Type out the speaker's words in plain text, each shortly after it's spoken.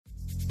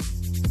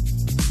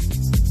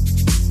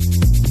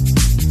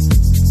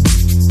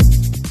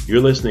You're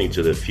listening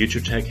to the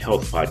Future Tech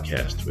Health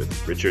Podcast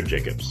with Richard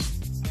Jacobs.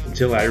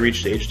 Until I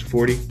reached age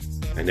 40,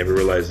 I never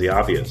realized the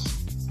obvious,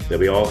 that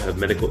we all have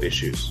medical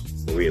issues,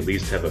 or we at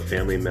least have a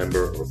family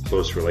member or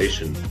close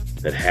relation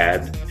that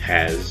had,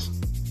 has,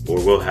 or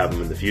will have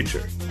them in the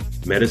future.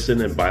 Medicine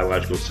and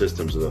biological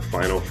systems are the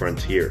final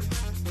frontier.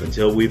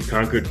 Until we've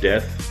conquered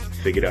death,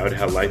 figured out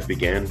how life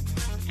began,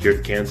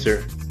 cured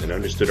cancer, and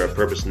understood our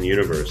purpose in the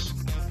universe,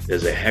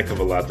 there's a heck of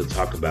a lot to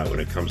talk about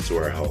when it comes to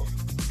our health.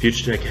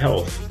 Future Tech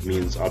Health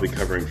means I'll be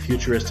covering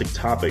futuristic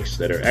topics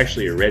that are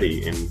actually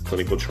already in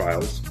clinical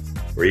trials,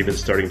 or even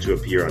starting to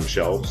appear on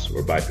shelves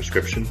or by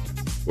prescription,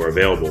 or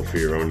available for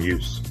your own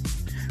use.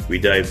 We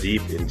dive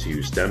deep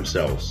into stem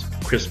cells,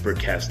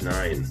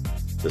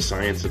 CRISPR-Cas9, the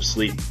science of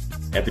sleep,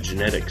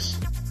 epigenetics,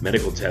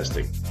 medical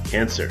testing,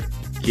 cancer,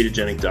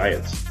 ketogenic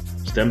diets,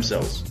 stem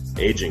cells,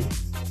 aging,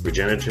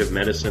 regenerative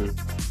medicine,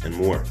 and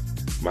more.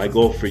 My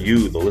goal for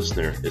you, the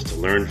listener, is to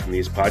learn from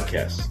these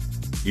podcasts.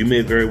 You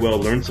may very well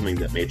learn something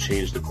that may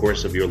change the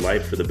course of your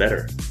life for the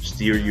better,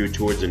 steer you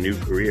towards a new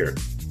career,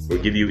 or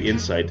give you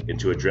insight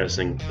into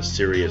addressing a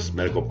serious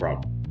medical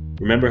problem.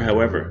 Remember,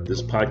 however,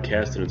 this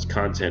podcast and its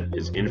content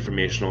is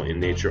informational in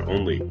nature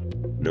only.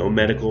 No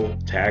medical,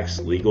 tax,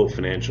 legal,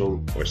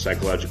 financial, or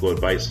psychological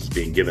advice is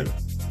being given.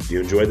 If you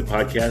enjoy the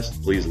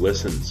podcast, please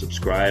listen,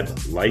 subscribe,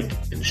 like,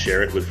 and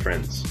share it with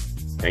friends.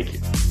 Thank you.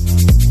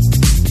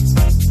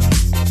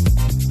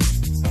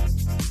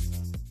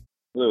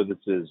 Hello, this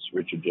is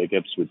Richard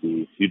Jacobs with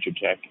the Future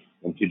Tech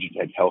and Future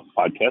Tech Health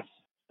Podcast.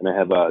 And I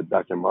have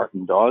Dr.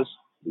 Martin Dawes,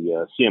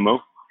 the CMO,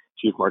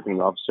 Chief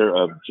Marketing Officer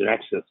of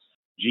Genexus,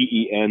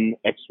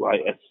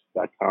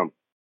 GENXYS.com.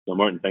 So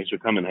Martin, thanks for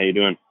coming. How you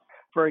doing?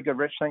 Very good,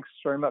 Rich. Thanks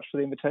very much for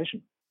the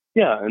invitation.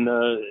 Yeah, and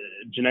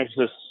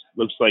Genexus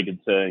looks like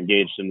it's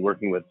engaged in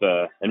working with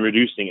and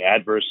reducing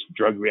adverse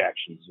drug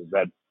reactions. Is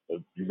that a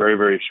very,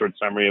 very short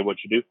summary of what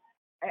you do?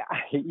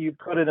 You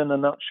put it in a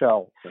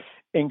nutshell.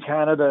 In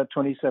Canada,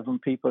 27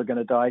 people are going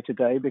to die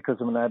today because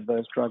of an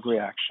adverse drug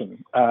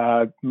reaction.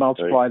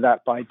 Multiply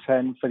that by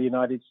 10 for the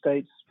United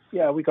States.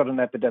 Yeah, we got an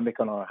epidemic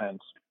on our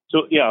hands.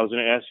 So, yeah, I was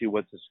going to ask you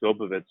what's the scope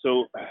of it.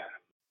 So,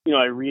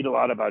 I read a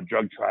lot about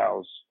drug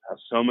trials, how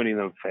so many of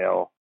them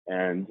fail.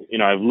 And,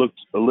 I've looked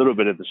a little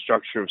bit at the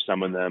structure of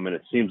some of them, and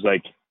it seems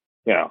like,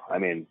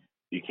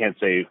 you can't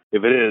say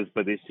if it is,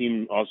 but they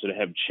seem also to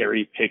have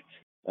cherry-picked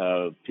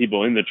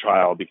people in the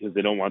trial because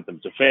they don't want them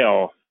to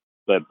fail.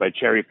 But by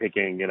cherry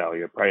picking,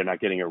 you're probably not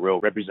getting a real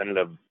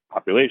representative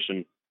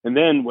population. And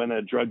then when a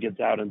drug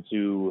gets out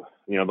into,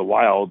 the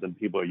wild and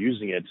people are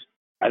using it,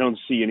 I don't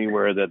see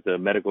anywhere that the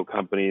medical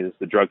companies,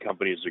 the drug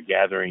companies are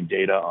gathering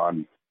data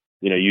on,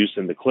 use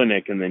in the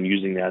clinic and then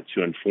using that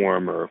to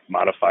inform or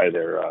modify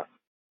their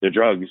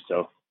drugs.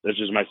 So that's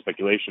just my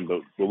speculation.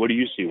 But what do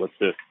you see? What's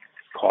the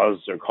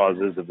cause or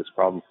causes of this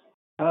problem?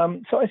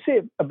 So I see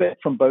it a bit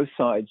from both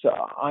sides.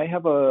 I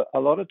have a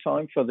lot of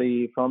time for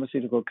the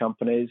pharmaceutical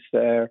companies.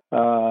 They're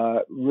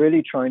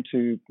really trying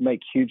to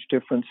make huge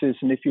differences.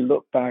 And if you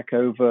look back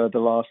over the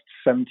last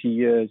 70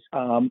 years,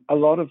 a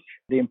lot of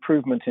the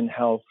improvement in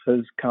health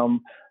has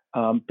come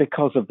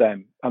because of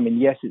them. I mean,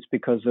 yes, it's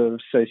because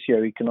of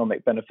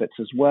socioeconomic benefits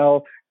as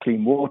well,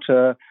 clean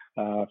water,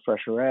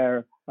 fresher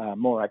air,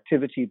 more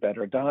activity,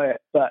 better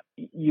diet. But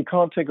you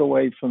can't take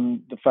away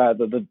from the fact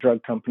that the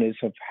drug companies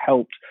have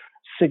helped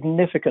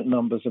significant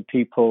numbers of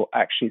people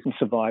actually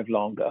survive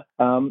longer.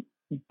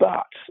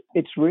 But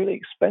it's really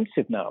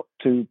expensive now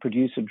to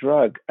produce a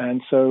drug.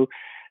 And so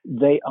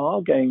they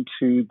are going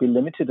to be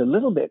limited a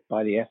little bit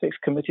by the ethics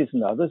committees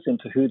and others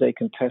into who they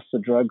can test the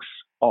drugs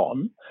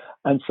on.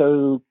 And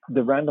so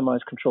the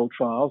randomized controlled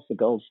trials, the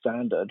gold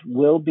standard,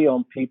 will be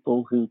on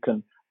people who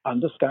can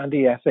understand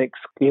the ethics,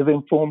 give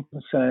informed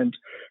consent,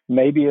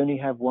 maybe only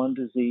have one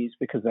disease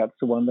because that's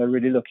the one they're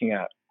really looking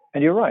at.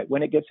 And you're right,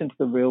 when it gets into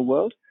the real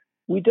world,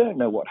 we don't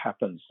know what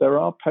happens. There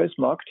are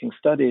post-marketing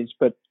studies,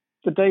 but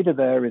the data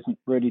there isn't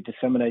really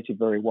disseminated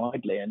very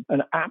widely.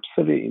 And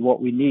absolutely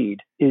what we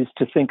need is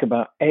to think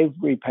about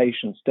every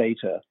patient's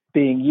data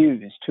being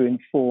used to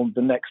inform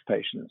the next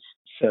patient's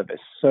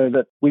service so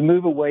that we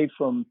move away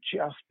from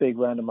just big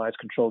randomized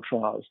controlled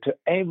trials to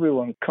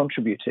everyone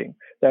contributing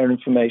their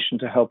information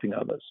to helping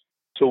others.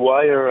 So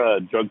why are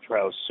drug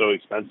trials so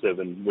expensive,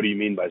 and what do you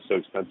mean by so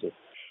expensive?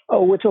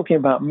 Oh, we're talking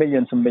about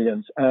millions and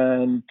millions.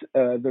 And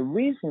the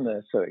reason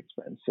they're so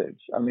expensive,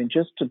 I mean,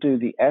 just to do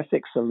the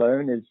ethics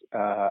alone is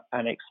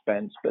an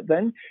expense. But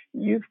then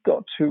you've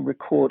got to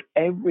record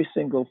every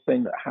single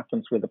thing that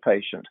happens with a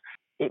patient.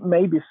 It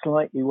may be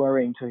slightly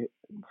worrying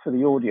for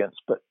the audience,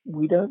 but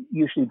we don't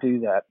usually do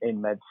that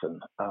in medicine.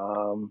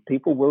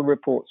 People will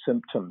report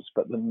symptoms,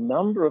 but the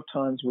number of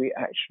times we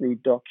actually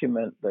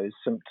document those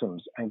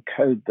symptoms and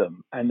code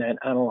them and then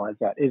analyze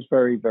that is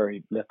very,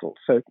 very little.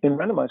 So in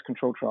randomized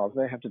controlled trials,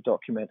 they have to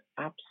document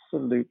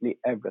absolutely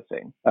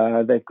everything.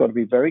 They've got to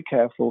be very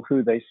careful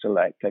who they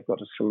select. They've got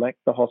to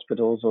select the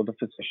hospitals or the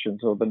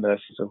physicians or the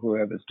nurses or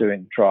whoever's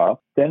doing the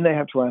trial. Then they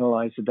have to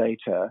analyze the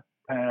data.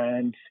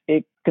 And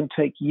it can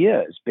take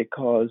years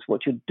because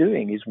what you're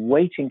doing is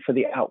waiting for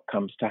the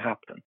outcomes to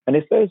happen. And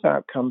if those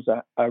outcomes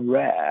are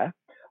rare,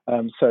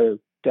 So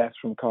death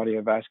from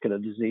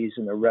cardiovascular disease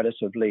in a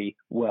relatively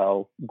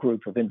well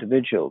group of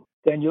individuals,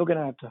 then you're going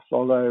to have to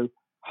follow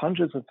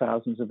hundreds of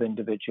thousands of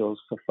individuals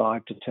for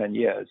 5 to 10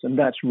 years. And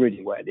that's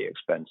really where the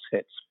expense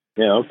hits.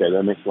 Yeah, okay,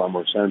 that makes a lot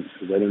more sense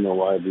because I didn't know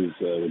why these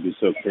would be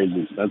so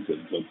crazy expensive.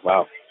 But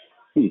wow.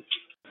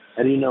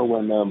 How do you know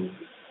when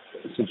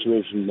a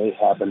situation may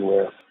happen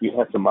where you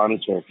have to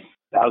monitor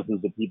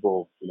thousands of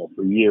people,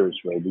 for years,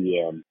 where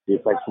the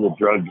effects of the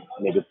drug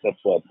make it such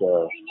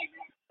that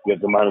you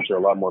have to monitor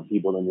a lot more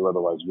people than you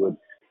otherwise would?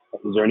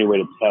 Is there any way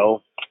to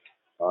tell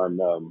on,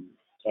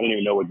 I don't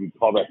even know what you'd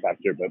call that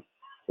factor, but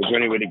is there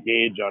any way to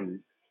gauge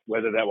on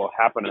whether that will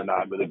happen or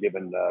not with a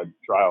given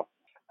trial?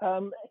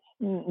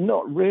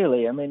 Not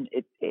really. I mean,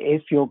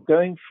 if you're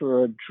going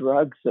for a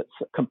drug that's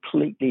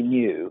completely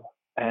new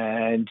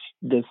and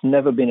there's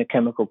never been a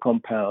chemical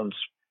compound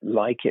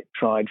like it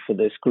tried for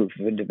this group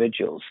of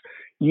individuals,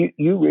 you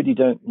really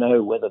don't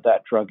know whether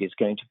that drug is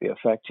going to be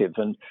effective.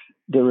 And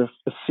there are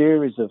a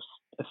series of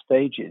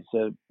stages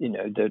of,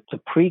 the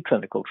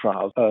preclinical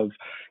trials of,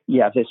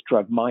 this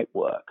drug might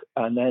work.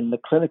 And then the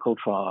clinical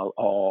trial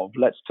of,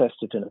 let's test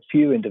it in a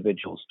few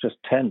individuals, just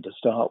 10 to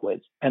start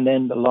with. And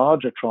then the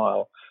larger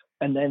trial,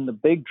 and then the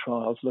big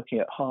trials looking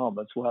at harm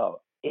as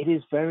well. It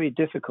is very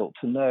difficult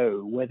to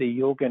know whether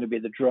you're going to be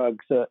the drug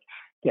that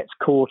gets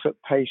caught at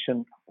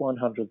patient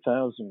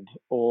 100,000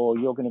 or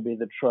you're going to be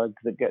the drug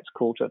that gets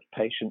caught at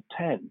patient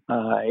 10.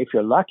 If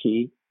you're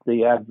lucky,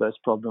 the adverse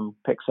problem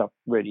picks up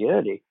really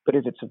early. But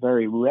if it's a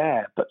very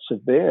rare but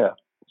severe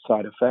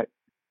side effect,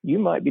 you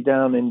might be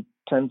down in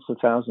tens of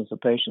thousands of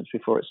patients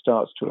before it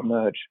starts to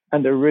emerge.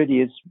 And there really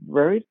is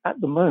at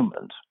the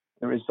moment,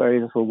 there is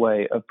very little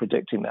way of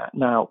predicting that.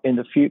 Now, in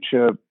the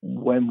future,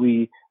 when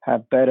we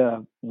have better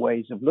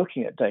ways of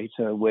looking at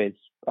data with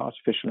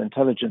artificial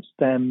intelligence,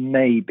 there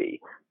may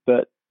be,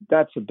 but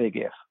that's a big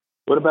if.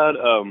 What about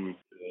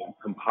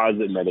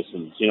composite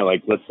medicines?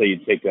 Like let's say you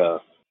take a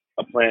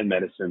plant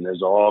medicine,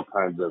 there's all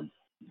kinds of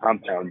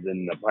compounds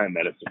in the plant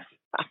medicine.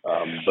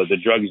 But the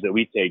drugs that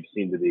we take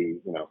seem to be,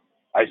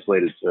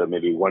 isolated to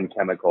maybe one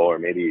chemical or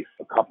maybe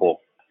a couple.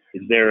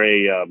 Is there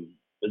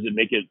does it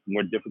make it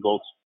more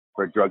difficult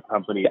for a drug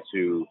company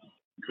to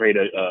create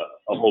a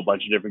whole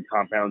bunch of different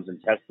compounds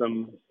and test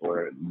them,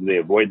 or do they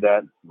avoid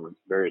that for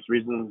various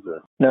reasons?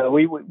 Or? No,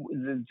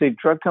 the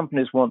drug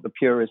companies want the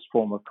purest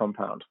form of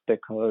compound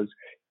because,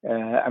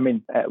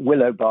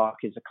 willow bark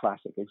is a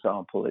classic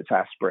example. It's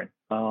aspirin,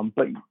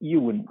 but you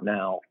wouldn't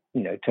now,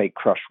 take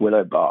crushed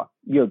willow bark.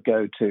 You'll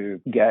go to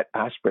get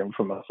aspirin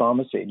from a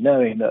pharmacy,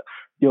 knowing that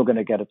you're going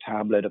to get a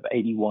tablet of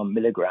 81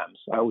 milligrams.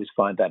 I always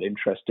find that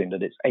interesting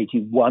that it's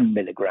 81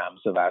 milligrams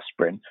of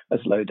aspirin as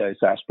low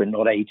dose aspirin,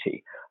 not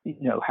 80.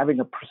 Having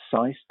a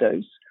precise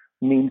dose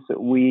means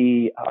that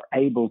we are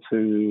able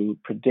to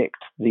predict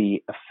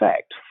the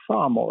effect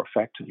far more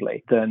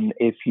effectively than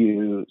if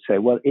you say,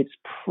 well, it's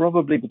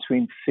probably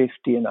between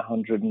 50 and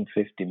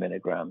 150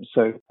 milligrams.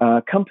 So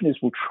companies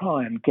will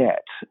try and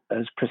get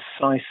as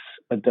precise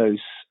a dose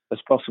as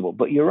possible.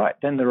 But you're right,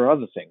 then there are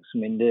other things.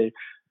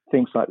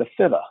 Things like the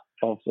filler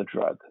of the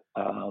drug,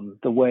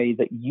 the way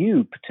that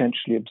you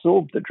potentially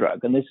absorb the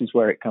drug. And this is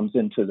where it comes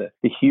into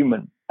the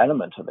human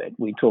element of it.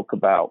 We talk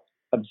about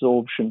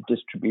absorption,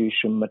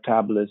 distribution,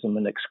 metabolism,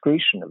 and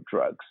excretion of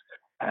drugs.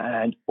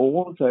 And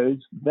all of those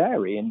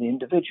vary in the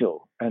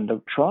individual. And the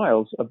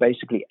trials are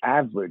basically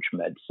average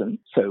medicine.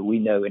 So we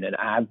know in an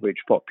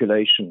average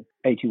population,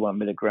 81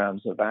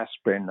 milligrams of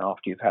aspirin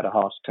after you've had a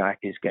heart attack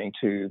is going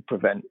to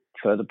prevent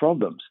further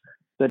problems.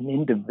 But an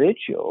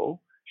individual,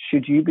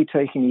 should you be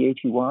taking the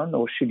 81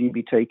 or should you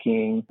be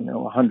taking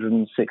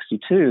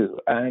 162?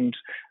 And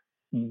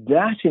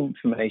that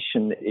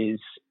information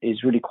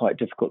is really quite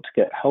difficult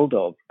to get hold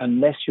of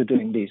unless you're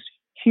doing these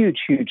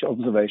huge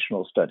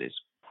observational studies.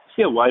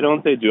 Yeah, why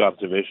don't they do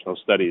observational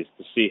studies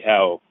to see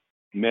how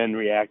men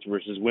react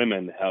versus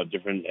women, how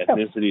different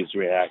ethnicities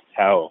react,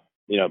 how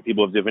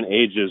people of different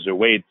ages or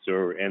weights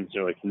or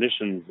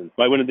conditions? And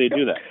why wouldn't they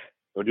do that?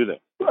 Or do they?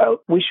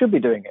 Well, we should be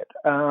doing it.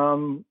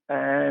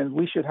 And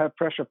we should have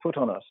pressure put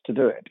on us to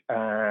do it.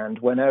 And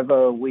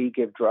whenever we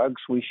give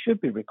drugs, we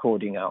should be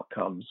recording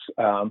outcomes.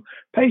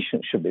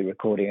 Patients should be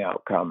recording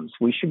outcomes.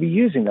 We should be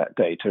using that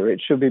data.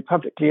 It should be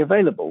publicly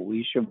available.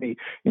 We should be,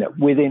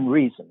 within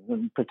reason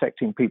and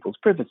protecting people's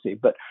privacy.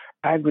 But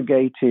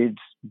aggregated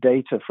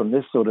data from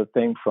this sort of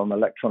thing, from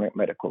electronic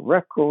medical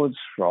records,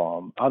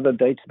 from other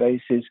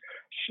databases,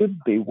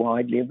 should be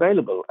widely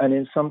available. And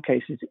in some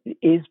cases, it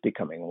is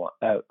becoming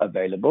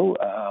available.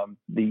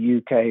 The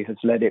UK has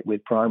led it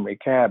with primary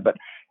care, but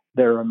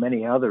there are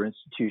many other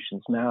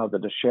institutions now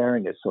that are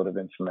sharing this sort of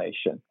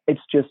information.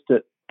 It's just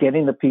that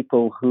getting the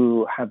people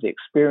who have the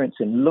experience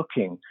in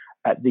looking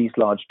at these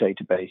large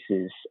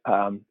databases,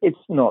 it's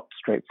not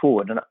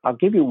straightforward. And I'll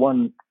give you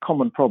one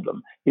common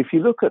problem. If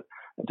you look at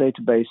a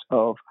database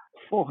of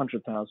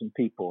 400,000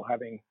 people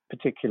having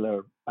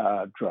particular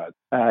drug,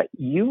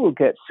 you will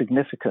get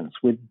significance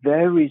with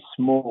very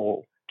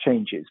small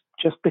changes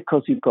just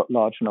because you've got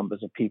large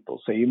numbers of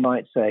people. So you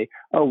might say,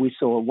 we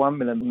saw a 1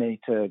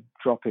 millimeter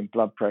drop in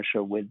blood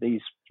pressure with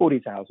these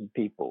 40,000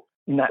 people.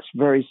 And that's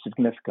very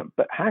significant.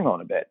 But hang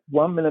on a bit,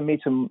 1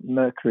 millimeter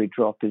mercury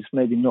drop is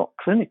maybe not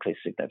clinically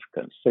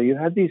significant. So you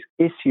have these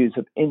issues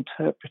of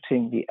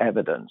interpreting the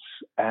evidence.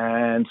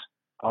 And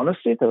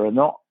honestly, there are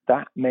not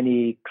that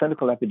many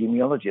clinical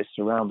epidemiologists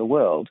around the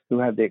world who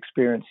have the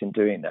experience in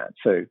doing that.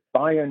 So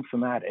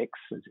bioinformatics,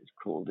 as it's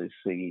called, is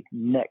the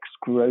next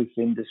growth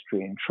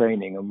industry in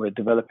training. And we're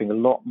developing a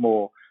lot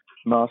more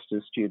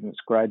master's students,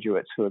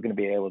 graduates who are going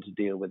to be able to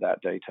deal with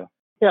that data.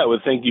 Yeah, I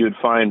would think you would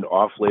find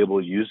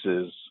off-label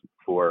uses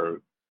for,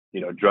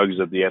 drugs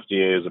that the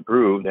FDA has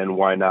approved, and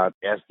why not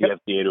ask the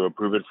FDA to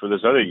approve it for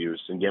this other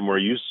use and get more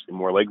use and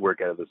more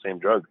legwork out of the same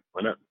drug?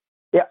 Why not?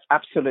 Yeah,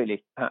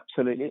 absolutely.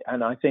 Absolutely.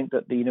 And I think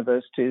that the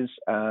universities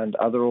and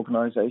other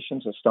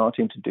organizations are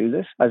starting to do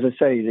this. As I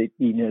say,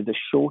 the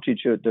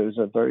shortage of, there's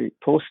a very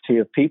paucity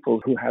of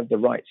people who have the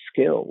right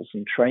skills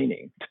and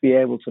training to be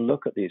able to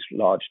look at these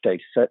large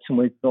data sets. And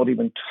we've not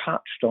even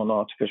touched on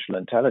artificial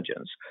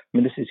intelligence. I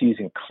mean, this is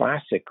using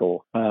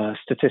classical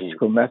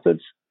statistical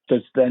methods.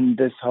 There's then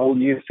this whole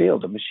new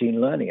field of machine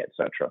learning, et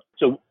cetera.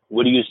 So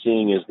what are you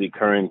seeing as the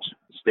current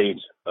state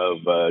of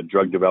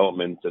drug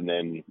development and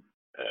then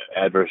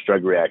adverse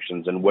drug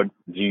reactions, and what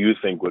do you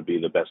think would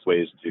be the best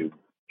ways to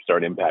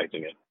start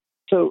impacting it?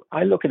 So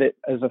I look at it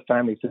as a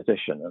family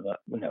physician, and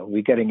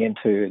we're getting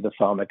into the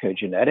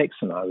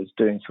pharmacogenetics, and I was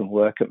doing some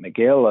work at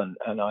McGill,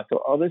 and I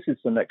thought, this is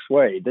the next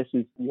way. This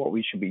is what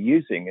we should be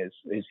using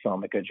is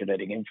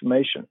pharmacogenetic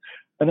information.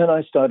 And then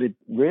I started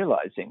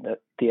realizing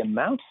that the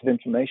amount of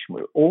information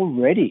we're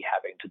already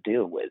having to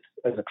deal with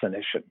as a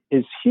clinician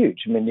is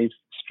huge. I mean,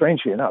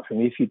 strangely enough,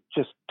 if you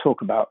just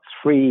talk about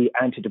 3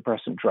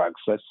 antidepressant drugs,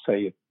 let's say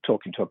you're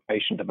talking to a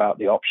patient about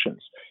the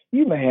options,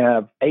 you may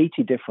have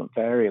 80 different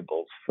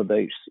variables for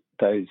those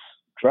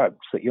drugs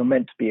that you're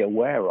meant to be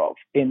aware of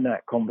in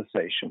that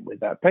conversation with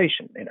that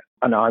patient.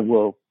 And I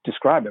will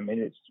describe them.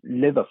 It's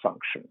liver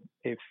function.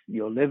 If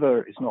your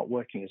liver is not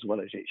working as well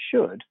as it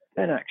should,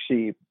 then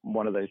actually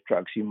one of those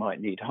drugs you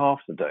might need half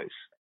the dose.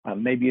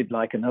 Maybe you'd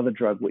like another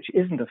drug which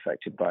isn't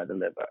affected by the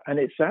liver. And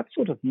it's that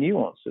sort of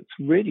nuance that's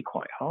really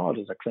quite hard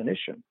as a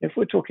clinician. If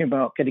we're talking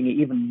about getting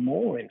even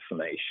more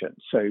information,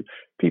 so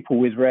people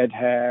with red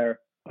hair,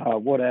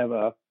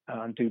 whatever,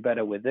 do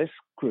better with this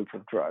group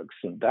of drugs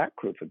and that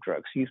group of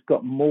drugs, you've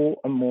got more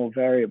and more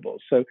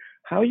variables. So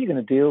how are you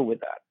going to deal with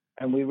that?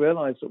 And we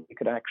realized that we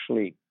could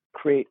actually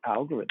create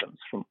algorithms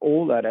from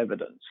all that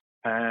evidence,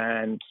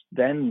 and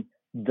then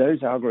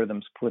those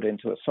algorithms put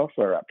into a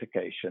software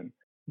application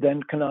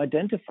then can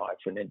identify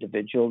for an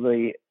individual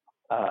the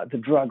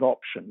drug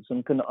options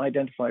and can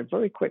identify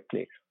very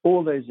quickly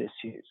all those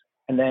issues.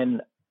 And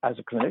then as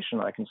a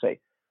clinician, I can say,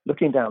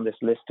 looking down this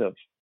list of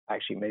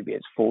actually maybe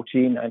it's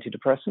 14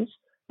 antidepressants,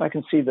 I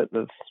can see that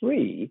the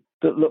 3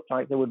 that look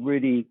like they would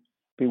really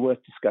be worth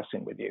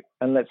discussing with you.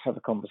 And let's have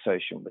a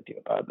conversation with you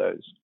about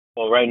those.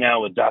 Well, right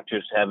now with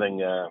doctors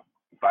having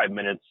 5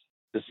 minutes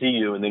to see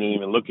you and they don't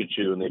even look at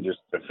you and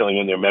they're filling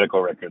in their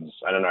medical records,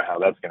 I don't know how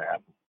that's going to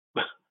happen.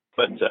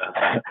 But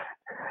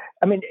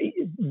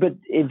but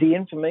the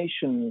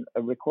information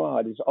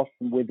required is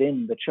often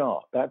within the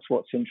chart. That's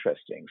what's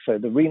interesting. So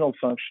the renal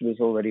function is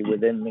already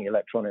within the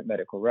electronic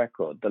medical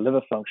record. The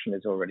liver function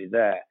is already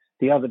there.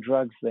 The other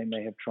drugs they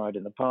may have tried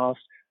in the past,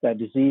 their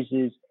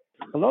diseases,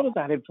 a lot of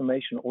that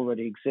information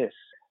already exists.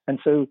 And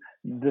so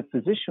the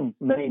physician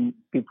may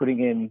be putting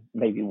in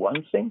maybe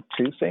 1 thing,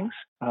 2 things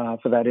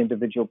for that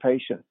individual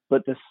patient.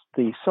 But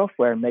the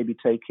software may be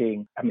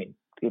taking,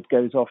 it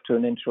goes off to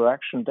an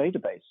interaction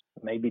database,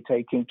 maybe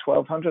taking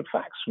 1,200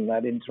 facts from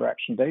that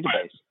interaction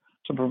database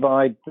to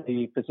provide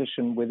the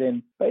physician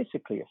within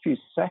basically a few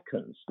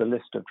seconds the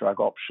list of drug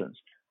options.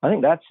 I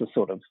think that's the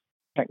sort of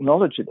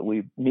technology that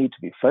we need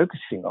to be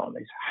focusing on,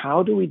 is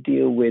how do we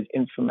deal with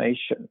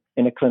information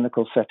in a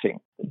clinical setting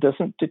that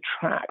doesn't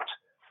detract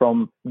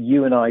from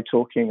you and I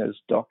talking as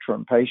doctor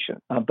and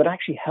patient, but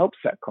actually helps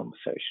that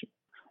conversation.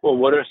 Well,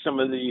 what are some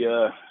of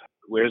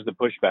where's the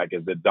pushback?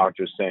 Is it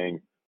doctors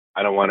saying,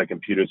 I don't want a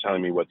computer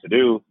telling me what to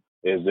do?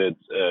 Is it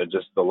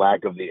just the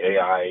lack of the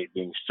AI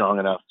being strong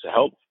enough to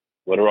help?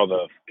 What are all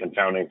the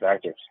confounding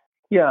factors?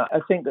 Yeah, I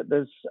think that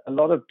there's a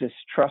lot of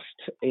distrust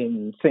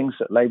in things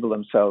that label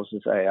themselves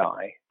as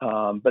AI,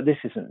 but this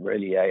isn't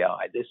really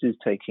AI. This is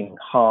taking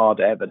hard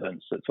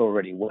evidence that's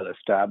already well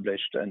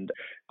established. And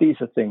these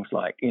are things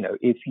like,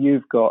 if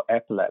you've got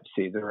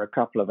epilepsy, there are a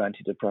couple of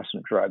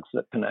antidepressant drugs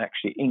that can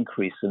actually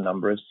increase the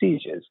number of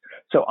seizures.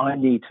 So I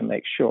need to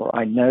make sure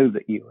I know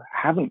that you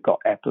haven't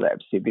got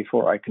epilepsy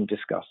before I can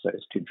discuss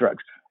those 2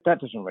 drugs.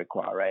 That doesn't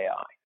require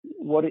AI.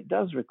 What it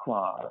does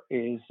require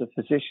is the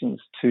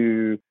physicians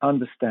to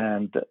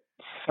understand that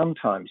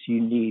sometimes you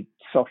need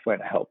software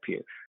to help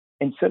you.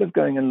 instead of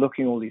going and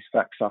looking all these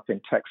facts up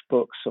in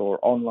textbooks or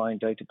online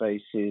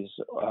databases,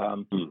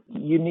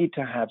 you need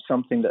to have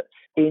something that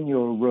in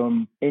your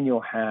room, in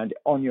your hand,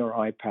 on your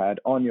iPad,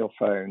 on your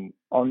phone,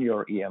 on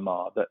your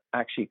EMR that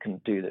actually can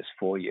do this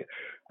for you.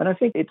 And I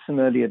think it's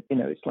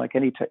it's like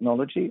any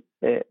technology.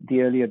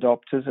 The early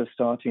adopters are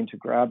starting to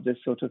grab this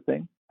sort of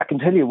thing. I can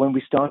tell you when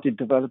we started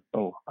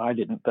I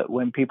didn't, but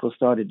when people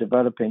started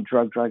developing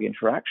drug-drug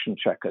interaction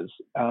checkers,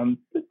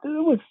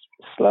 there was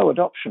slow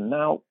adoption.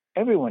 Now,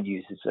 everyone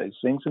uses those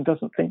things and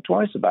doesn't think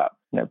twice about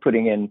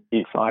putting in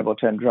 5 or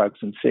 10 drugs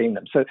and seeing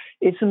them. So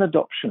it's an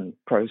adoption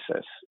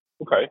process.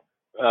 Okay.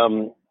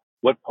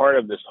 What part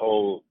of this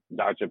whole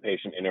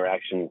doctor-patient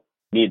interaction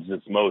needs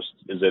this most?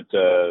 Is it,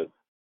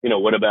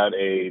 what about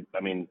as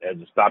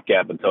a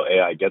stopgap until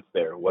AI gets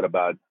there? What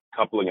about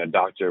coupling a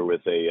doctor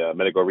with a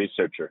medical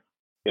researcher?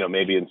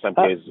 Maybe in some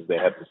cases they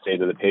have to say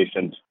to the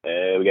patient,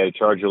 we got to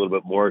charge you a little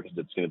bit more because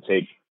it's going to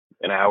take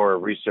an hour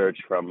of research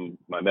from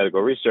my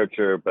medical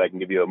researcher, but I can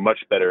give you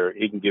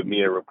he can give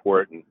me a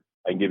report and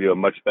I can give you a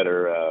much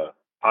better,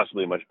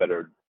 possibly a much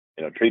better,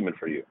 treatment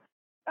for you.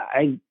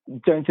 I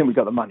don't think we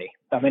got the money.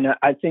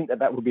 I think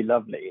that would be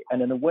lovely.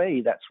 And in a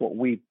way, that's what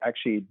we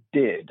actually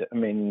did.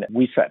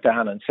 We sat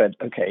down and said,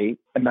 okay,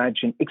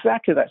 imagine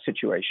exactly that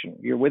situation.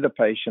 You're with a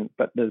patient,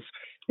 but there's,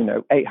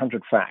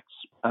 800 facts.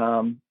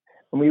 And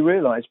we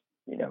realized,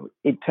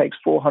 it takes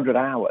 400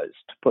 hours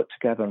to put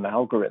together an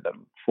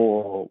algorithm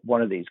for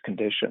one of these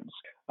conditions.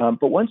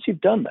 But once you've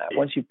done that,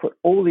 once you've put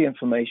all the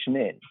information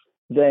in,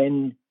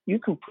 then you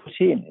can put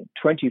in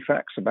 20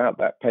 facts about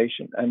that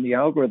patient and the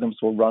algorithms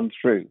will run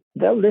through.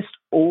 They'll list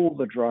all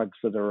the drugs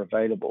that are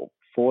available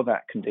for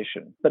that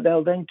condition, but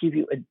they'll then give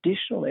you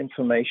additional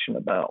information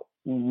about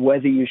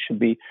whether you should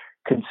be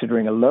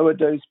considering a lower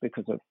dose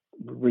because of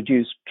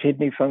reduced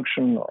kidney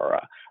function or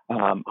a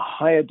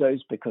higher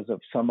dose because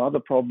of some other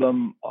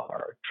problem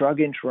or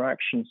drug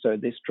interaction. So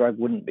this drug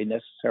wouldn't be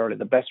necessarily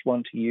the best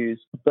one to use.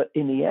 But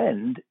in the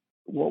end,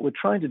 what we're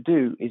trying to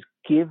do is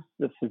give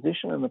the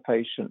physician and the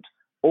patient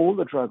all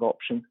the drug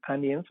options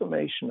and the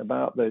information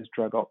about those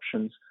drug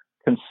options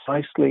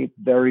concisely,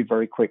 very,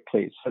 very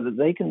quickly, so that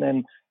they can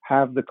then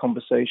have the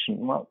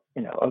conversation. Well,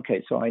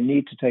 okay, so I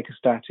need to take a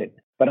statin,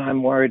 but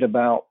I'm worried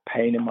about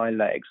pain in my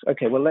legs.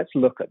 Okay, well, let's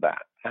look at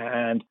that.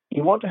 And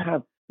you want to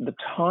have the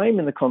time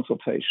in the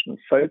consultation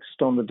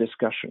focused on the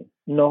discussion,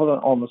 not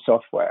on the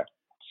software.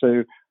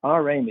 So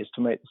our aim is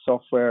to make the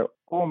software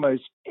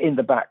almost in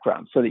the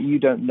background so that you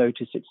don't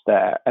notice it's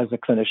there as a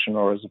clinician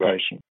or as a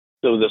patient.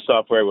 So the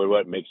software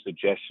would make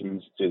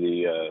suggestions to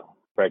the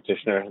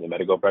practitioner, the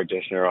medical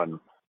practitioner, on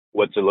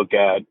what to look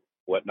at,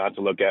 what not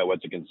to look at,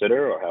 what to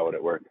consider, or how would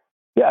it work?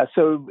 Yeah,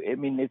 so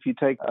if you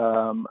take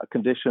a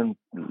condition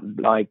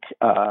like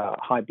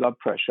high blood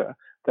pressure,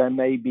 there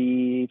may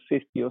be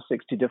 50 or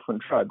 60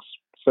 different drugs.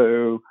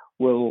 So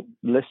we'll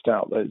list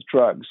out those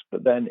drugs,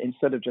 but then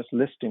instead of just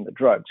listing the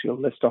drugs,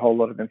 you'll list a whole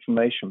lot of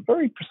information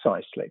very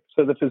precisely.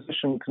 So the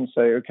physician can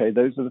say, okay,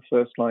 those are the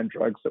first line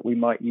drugs that we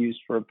might use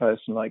for a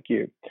person like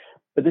you.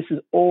 But this is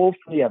all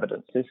for the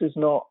evidence. This is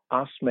not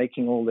us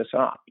making all this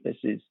up. This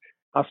is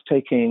us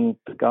taking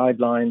the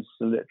guidelines,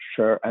 the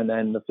literature, and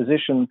then the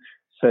physician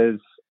says,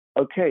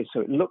 okay,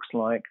 so it looks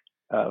like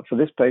for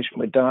this patient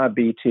with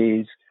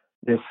diabetes,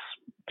 this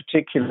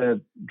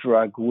particular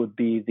drug would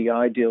be the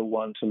ideal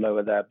one to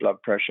lower their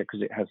blood pressure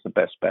because it has the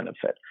best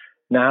benefit.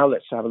 Now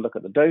let's have a look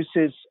at the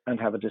doses and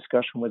have a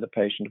discussion with the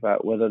patient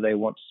about whether they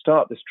want to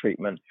start this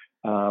treatment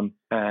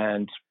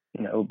and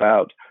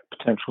about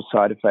potential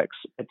side effects,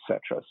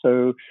 etc.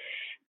 So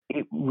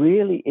it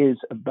really is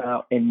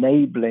about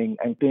enabling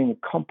and being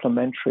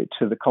complementary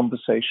to the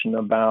conversation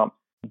about,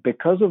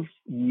 because of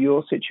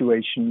your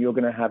situation, you're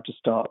going to have to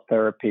start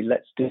therapy.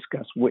 Let's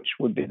discuss which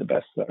would be the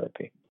best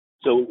therapy.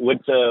 So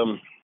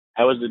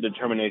how is the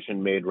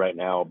determination made right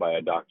now by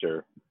a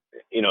doctor,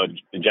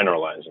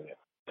 generalizing it?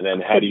 And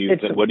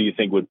then what do you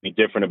think would be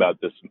different about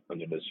this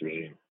under this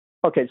regime?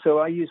 Okay, so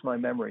I use my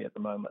memory at the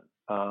moment.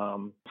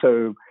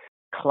 So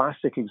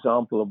classic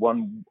example of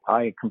one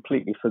I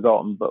completely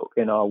forgotten, but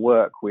in our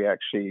work we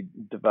actually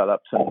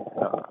developed, and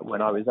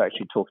when I was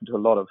actually talking to a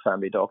lot of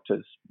family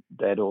doctors,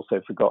 they'd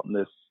also forgotten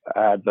this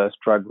adverse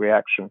drug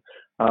reaction.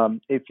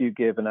 If you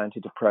give an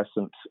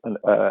antidepressant, an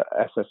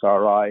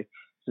SSRI,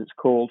 as it's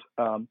called,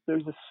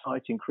 there's a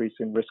slight increase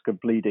in risk of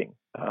bleeding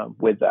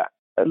with that.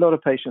 A lot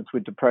of patients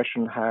with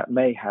depression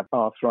may have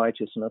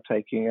arthritis and are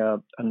taking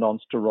a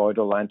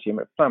non-steroidal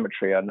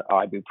anti-inflammatory, an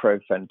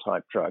ibuprofen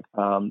type drug.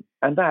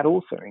 And that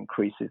also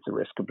increases the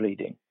risk of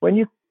bleeding. When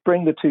you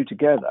bring the two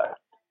together,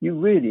 you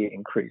really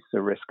increase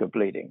the risk of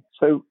bleeding.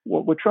 So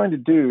what we're trying to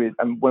do is,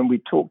 and when we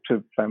talk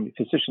to family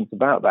physicians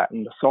about that,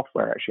 and the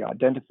software actually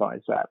identifies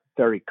that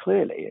very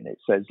clearly, and it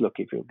says, look,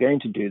 if you're going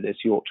to do this,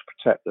 you ought to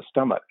protect the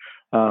stomach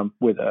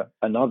with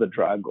another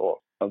drug, or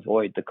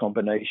avoid the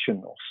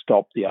combination, or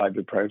stop the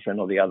ibuprofen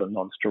or the other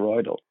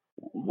non-steroidal.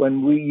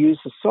 When we use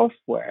the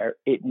software,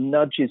 it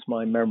nudges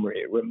my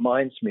memory. It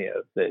reminds me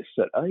of this,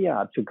 that, oh yeah,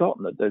 I'd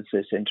forgotten that there's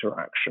this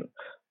interaction.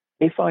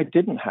 If I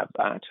didn't have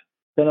that,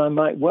 then I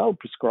might well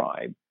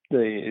prescribe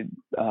the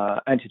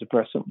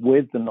antidepressant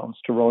with the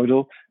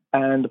non-steroidal,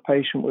 and the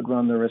patient would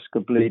run the risk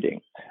of bleeding.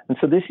 And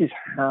so this is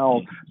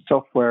how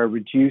software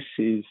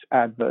reduces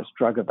adverse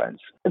drug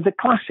events. The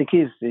classic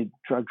is the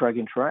drug-drug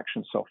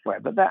interaction software,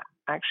 but that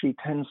actually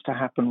tends to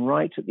happen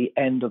right at the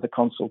end of the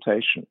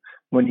consultation.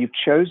 When you've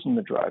chosen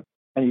the drug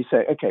and you say,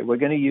 okay, we're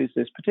going to use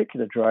this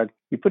particular drug,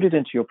 you put it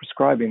into your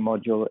prescribing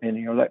module in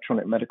your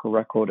electronic medical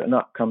record, and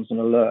up comes an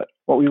alert.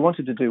 What we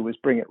wanted to do was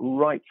bring it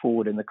right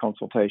forward in the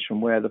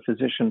consultation, where the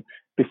physician,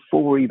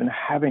 before even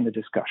having a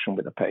discussion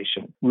with the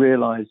patient,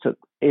 realized that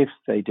if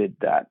they did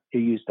that, they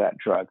used that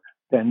drug,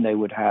 then they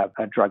would have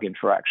a drug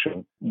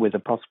interaction with a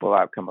possible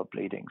outcome of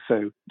bleeding.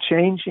 So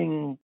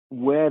changing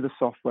where the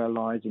software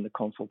lies in the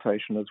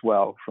consultation as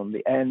well, from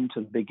the end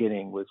to the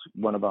beginning, was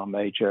one of our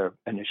major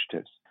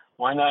initiatives.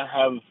 Why not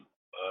have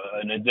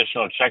an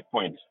additional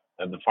checkpoint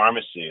at the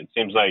pharmacy? It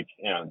seems like,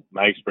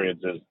 my experience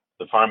is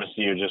the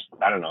pharmacy are just,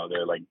 I don't know,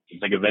 they're like,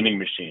 it's like a vending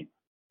machine.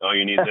 Oh,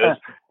 you need this?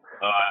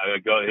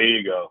 Go, here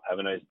you go. Have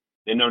a nice,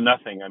 they know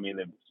nothing. I mean,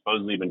 they've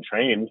supposedly been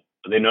trained,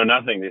 but they know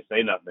nothing. They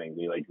say nothing.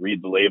 They like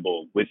read the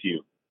label with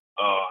you.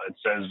 Oh, it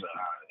says,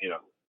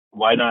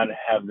 why not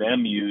have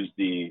them use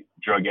the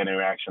drug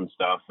interaction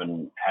stuff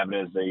and have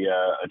it as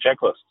a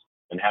checklist?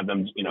 And have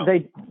them,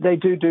 They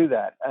do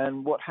that.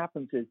 And what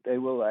happens is they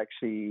will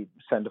actually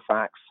send a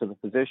fax to the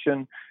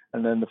physician,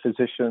 and then the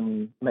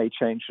physician may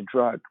change the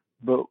drug.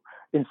 But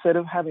instead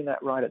of having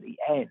that right at the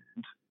end,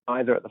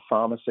 either at the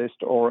pharmacist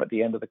or at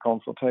the end of the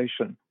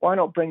consultation, why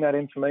not bring that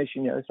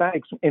information, if that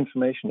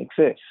information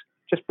exists,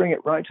 just bring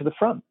it right to the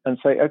front and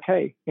say,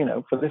 okay,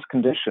 for this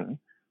condition,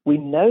 we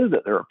know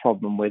that there are a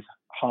problem with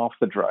half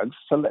the drugs,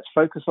 so let's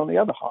focus on the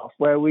other half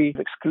where we've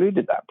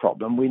excluded that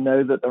problem. We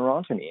know that there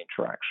aren't any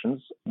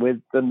interactions with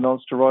the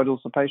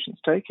non-steroidals the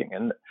patient's taking,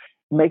 and it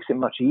makes it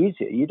much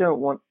easier. You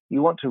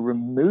want to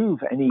remove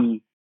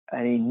any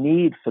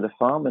need for the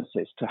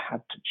pharmacist to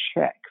have to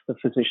check the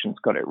physician's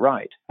got it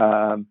right.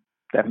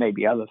 There may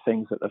be other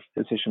things that the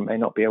physician may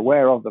not be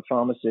aware of. The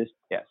pharmacist,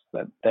 yes,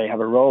 that they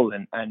have a role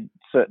in, and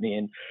certainly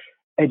in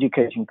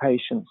educating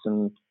patients,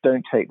 and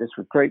don't take this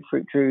with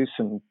grapefruit juice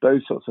and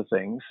those sorts of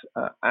things.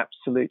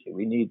 Absolutely,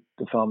 we need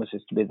the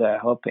pharmacist to be there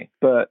helping.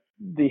 But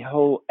the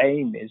whole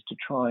aim is to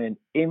try and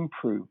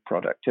improve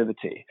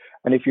productivity.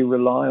 And if you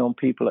rely on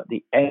people at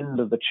the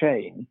end of the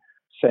chain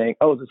saying,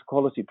 oh, there's a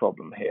quality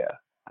problem here,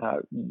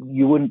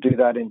 you wouldn't do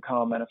that in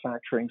car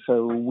manufacturing.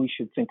 So we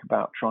should think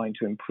about trying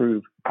to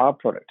improve our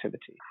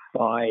productivity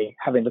by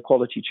having the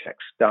quality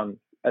checks done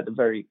at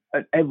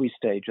every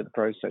stage of the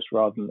process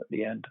rather than at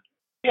the end.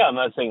 Yeah, I'm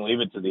not saying leave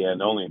it to the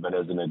end only, but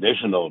as an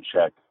additional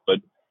check. But,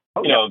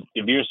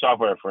 if your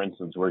software, for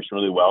instance, works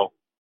really well,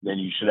 then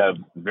you should have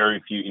very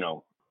few,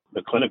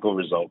 the clinical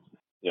result,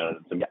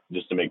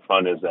 just to make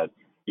fun, is that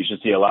you should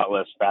see a lot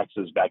less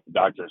faxes back to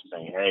doctors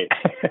saying, hey,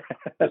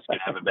 this could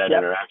have a bad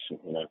interaction,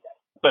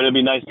 But it'd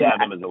be nice to have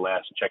them as the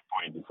last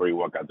checkpoint before you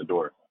walk out the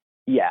door.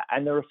 Yeah,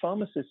 and the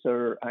pharmacists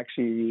are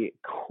actually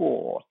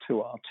core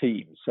to our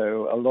team.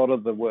 So a lot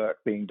of the work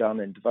being done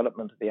in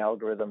development of the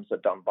algorithms are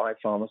done by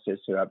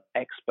pharmacists who have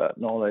expert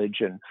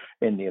knowledge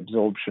in the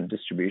absorption,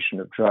 distribution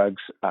of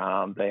drugs.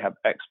 They have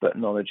expert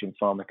knowledge in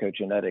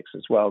pharmacogenetics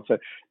as well. So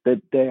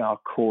they are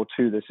core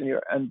to this.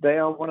 And they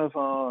are one of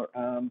our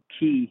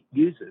key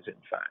users, in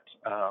fact,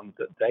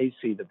 that they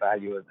see the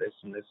value of this,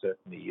 and they're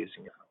certainly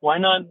using it. Why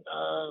not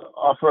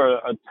offer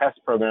a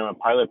test program, a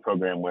pilot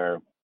program where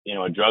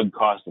a drug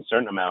costs a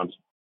certain amount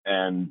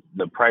and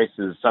the price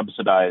is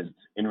subsidized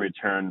in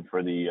return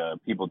for the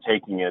people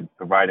taking it,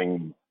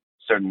 providing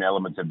certain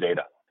elements of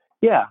data?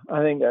 Yeah,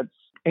 I think that's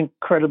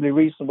incredibly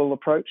reasonable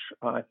approach.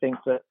 I think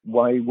that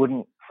why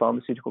wouldn't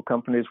pharmaceutical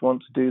companies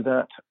want to do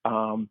that?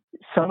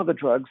 Some of the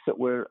drugs that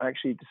we're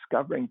actually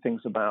discovering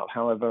things about,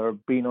 however,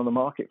 have been on the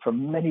market for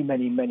many,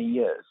 many, many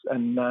years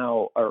and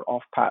now are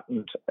off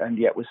patent, and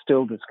yet we're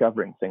still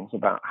discovering things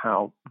about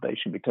how they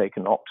should be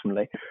taken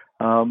optimally.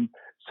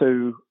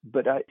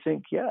 But I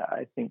think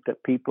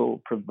that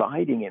people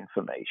providing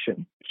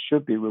information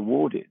should be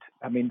rewarded.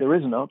 I mean, there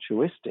is an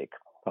altruistic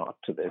part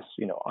to this.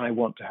 I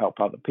want to help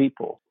other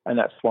people. And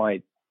that's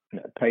why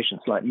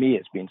Patients Like Me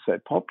has been so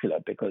popular,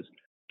 because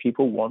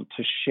people want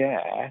to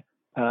share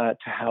to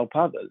help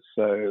others.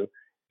 So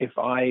if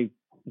I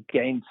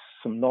gain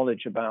some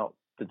knowledge about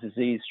the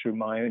disease through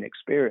my own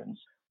experience,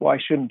 why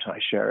shouldn't I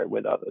share it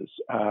with others?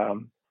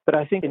 But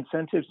I think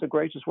incentives are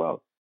great as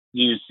well.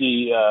 Do you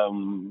see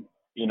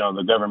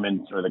the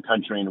government or the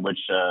country in which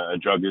a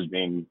drug is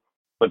being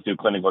put through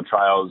clinical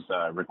trials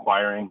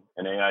requiring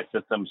an AI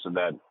system so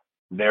that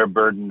their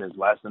burden is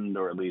lessened,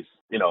 or at least,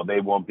 they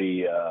won't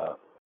be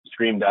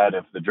screamed at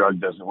if the drug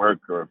doesn't work,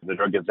 or if the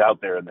drug gets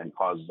out there and then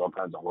causes all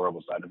kinds of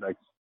horrible side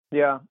effects?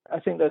 Yeah, I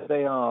think that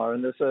they are.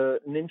 And there's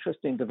an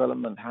interesting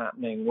development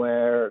happening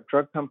where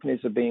drug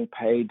companies are being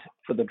paid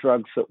for the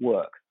drugs that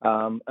work.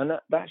 And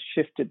that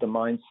shifted the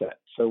mindset.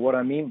 So what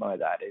I mean by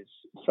that is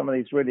some of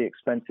these really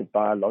expensive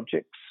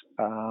biologics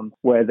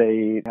where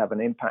they have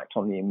an impact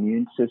on the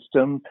immune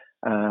system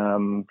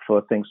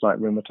for things like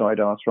rheumatoid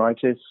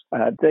arthritis.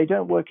 They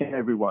don't work in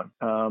everyone.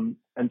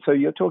 And so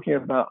you're talking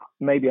about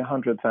maybe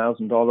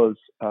 $100,000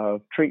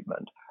 of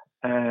treatment.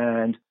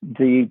 And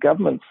the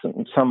governments,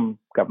 and some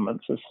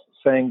governments are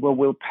saying, well,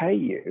 we'll pay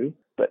you,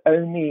 but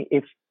only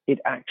if it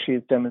actually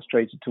is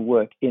demonstrated to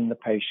work in the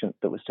patient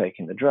that was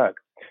taking the drug.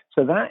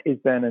 So that is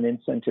then an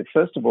incentive,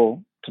 first of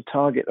all, to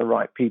target the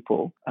right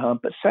people,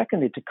 but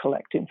secondly, to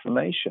collect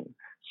information.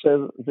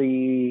 So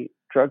the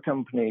drug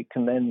company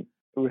can then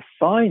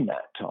refine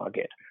that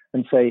target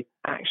and say,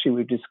 actually,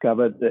 we've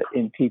discovered that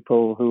in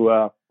people who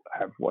have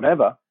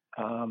whatever,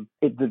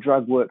 the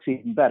drug works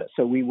even better.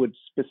 So we would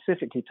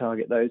specifically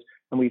target those.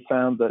 And we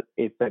found that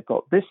if they've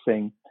got this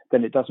thing,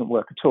 then it doesn't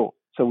work at all.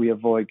 So we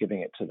avoid giving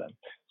it to them.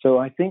 So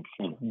I think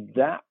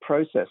that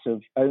process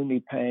of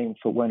only paying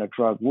for when a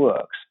drug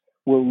works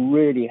will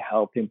really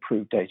help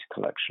improve data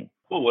collection.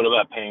 Well, what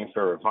about paying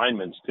for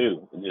refinements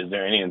too? Is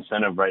there any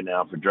incentive right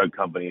now for drug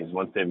companies,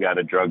 once they've got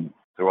a drug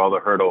through all the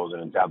hurdles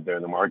and it's out there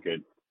in the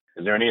market,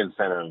 is there any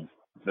incentive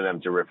for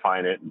them to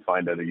refine it and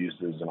find other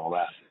uses and all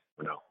that?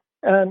 Or no?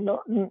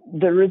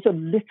 There is a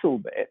little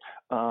bit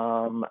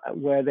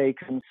where they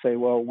can say,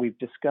 well, we've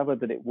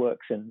discovered that it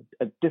works in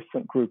a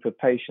different group of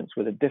patients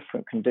with a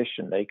different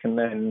condition. They can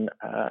then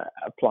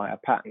apply a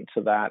patent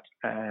to that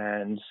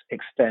and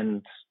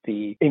extend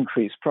the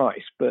increased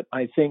price. But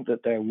I think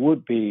that there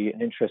would be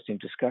an interesting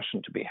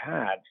discussion to be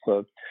had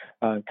for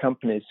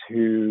companies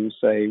who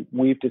say,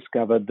 we've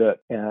discovered that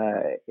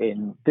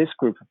in this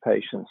group of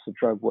patients, the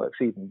drug works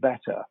even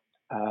better.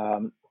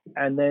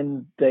 And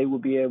then they will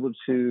be able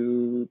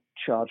to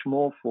charge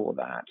more for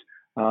that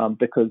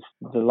because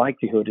the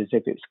likelihood is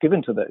if it's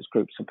given to those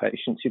groups of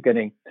patients, you're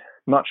getting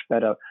much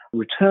better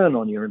return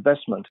on your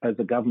investment as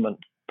a government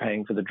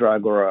paying for the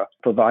drug or a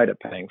provider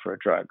paying for a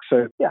drug.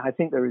 So, yeah, I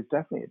think there is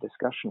definitely a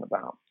discussion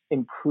about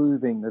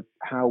improving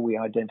how we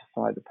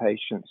identify the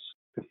patients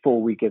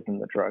before we give them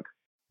the drug.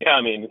 Yeah,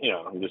 I mean,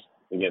 I'm just,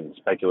 again,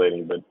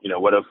 speculating, but,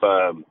 what if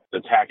the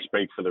tax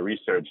break for the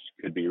research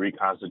could be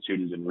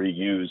reconstituted and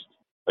reused?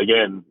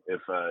 Again,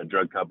 if a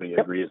drug company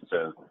agrees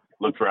to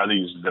look for other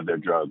uses of their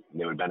drug,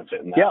 they would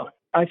benefit in that way.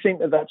 I think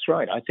that's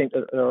right. I think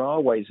that there are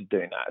ways of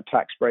doing that. A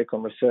tax break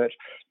on research.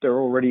 There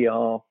already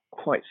are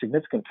quite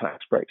significant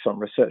tax breaks on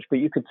research, but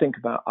you could think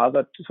about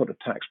other sort of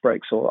tax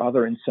breaks or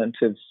other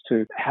incentives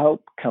to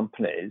help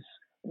companies.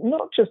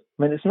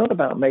 It's not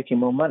about making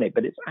more money,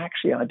 but it's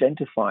actually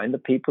identifying the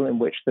people in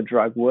which the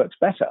drug works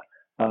better.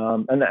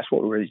 And that's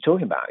what we're really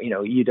talking about.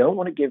 You don't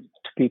want to give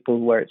to people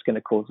where it's going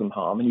to cause them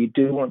harm, and you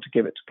do want to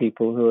give it to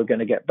people who are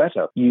going to get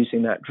better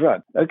using that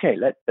drug. Okay,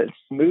 let's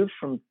move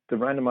from the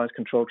randomized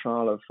control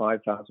trial of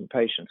 5,000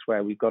 patients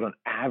where we've got an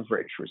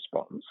average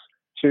response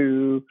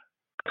to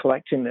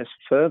collecting this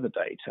further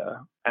data,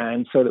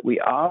 and so that we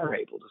are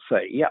able to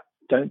say,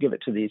 don't give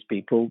it to these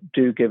people,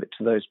 do give it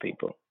to those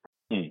people.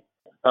 The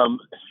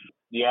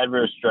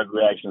adverse drug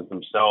reactions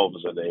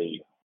themselves, are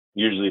they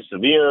usually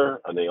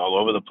severe? Are they all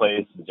over the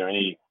place? Is there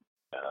any,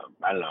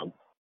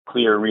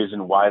 clear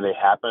reason why they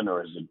happen,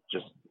 or is it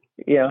just?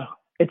 Yeah,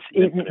 it's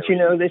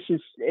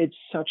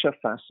such a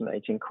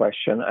fascinating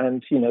question,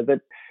 and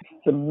that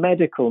the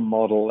medical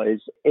model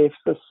is if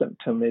the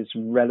symptom is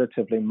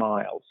relatively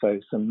mild, so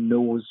some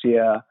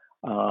nausea,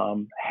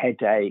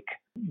 headache,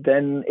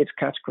 then it's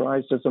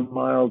categorized as a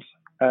mild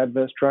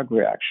adverse drug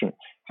reaction.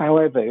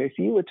 However, if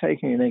you were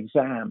taking an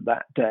exam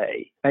that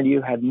day and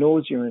you had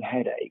nausea and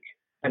headache,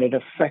 and it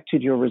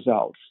affected your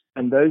results,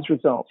 and those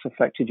results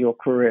affected your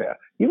career,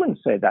 you wouldn't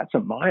say that's a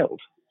mild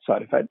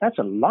side effect. That's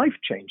a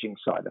life-changing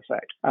side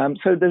effect.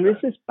 So there is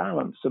this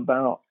balance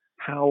about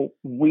how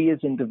we as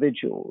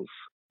individuals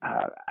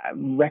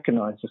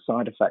recognize the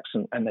side effects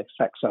and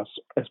affects us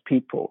as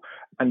people,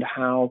 and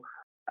how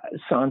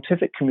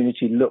scientific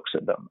community looks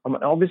at them.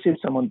 Obviously, if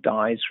someone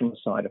dies from a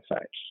side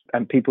effect,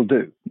 and people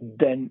do,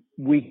 then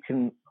we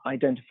can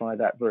identify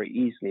that very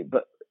easily.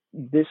 But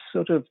this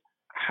sort of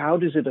how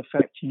does it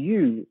affect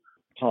you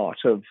part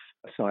of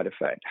a side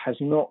effect has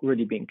not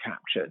really been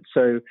captured.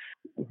 So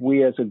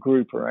we as a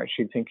group are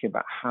actually thinking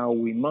about how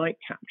we might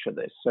capture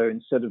this. So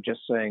instead of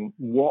just saying,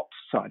 what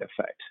side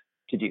effect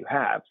did you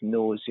have?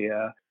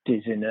 Nausea,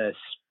 dizziness,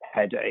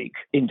 headache,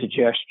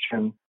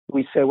 indigestion.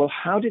 We say, well,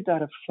 how did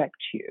that affect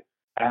you?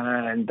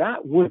 And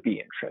that would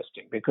be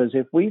interesting, because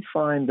if we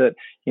find that,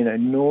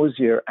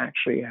 nausea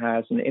actually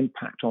has an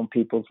impact on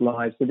people's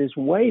lives that is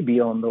way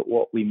beyond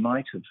what we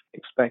might have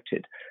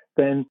expected,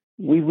 then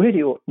we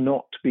really ought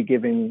not to be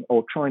giving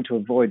or trying to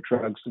avoid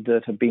drugs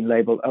that have been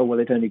labeled,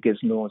 it only gives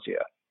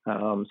nausea.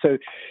 So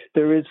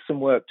there is some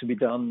work to be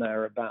done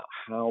there about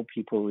how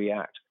people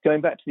react.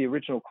 Going back to the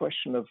original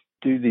question of,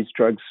 do these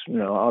drugs,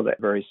 are there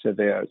very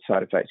severe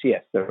side effects?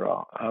 Yes, there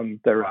are.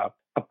 There are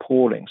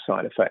appalling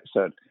side effects.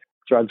 So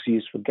drugs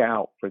used for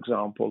gout, for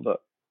example, that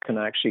can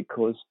actually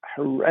cause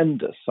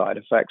horrendous side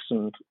effects.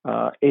 And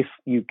if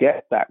you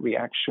get that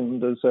reaction,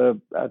 there's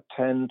a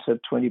 10 to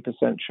 20%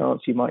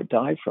 chance you might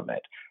die from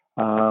it.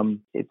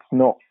 It's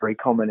not very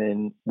common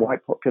in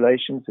white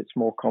populations. It's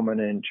more common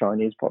in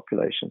Chinese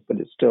populations, but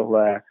it's still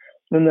there.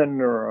 And then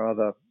there are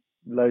other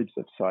loads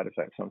of side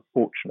effects,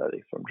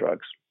 unfortunately, from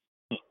drugs.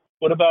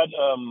 What about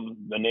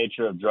the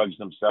nature of drugs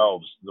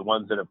themselves, the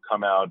ones that have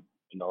come out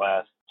in the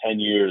last 10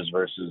 years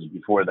versus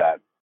before that?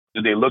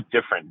 Do they look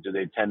different? Do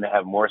they tend to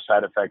have more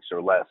side effects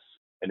or less?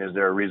 And is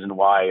there a reason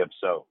why, if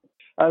so?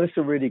 That's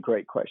a really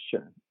great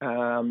question.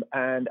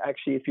 And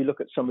actually, if you look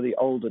at some of the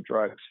older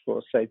drugs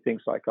for, say,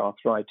 things like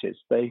arthritis,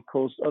 they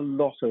cause a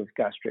lot of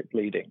gastric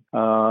bleeding.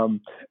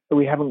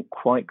 We haven't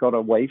quite got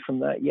away from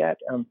that yet.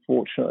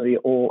 Unfortunately,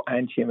 all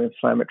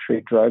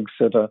anti-inflammatory drugs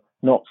that are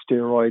not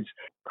steroids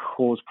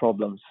cause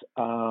problems.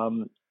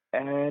 And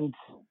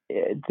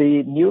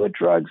the newer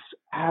drugs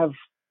have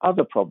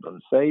other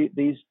problems.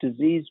 These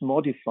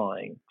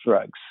disease-modifying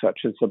drugs,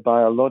 such as the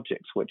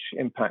biologics, which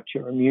impact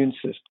your immune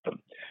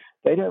system,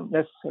 they don't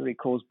necessarily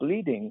cause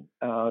bleeding,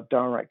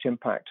 direct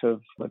impact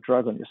of a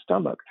drug on your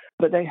stomach,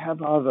 but they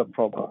have other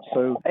problems.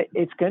 So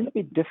it's going to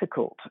be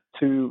difficult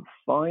to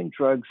find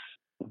drugs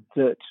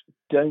that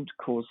don't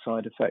cause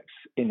side effects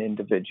in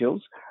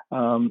individuals.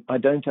 I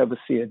don't ever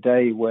see a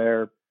day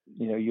where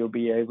you'll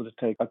be able to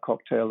take a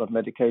cocktail of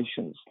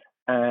medications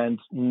and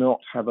not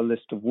have a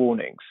list of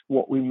warnings.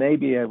 What we may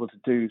be able to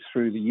do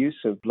through the use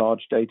of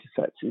large data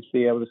sets is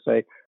be able to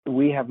say,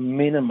 we have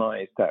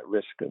minimized that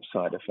risk of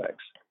side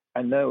effects.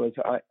 I know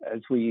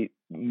as we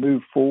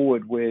move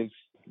forward with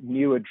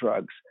newer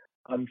drugs,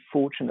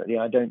 unfortunately,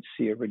 I don't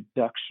see a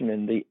reduction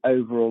in the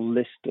overall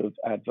list of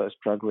adverse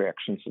drug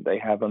reactions that they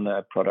have on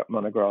their product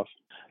monograph.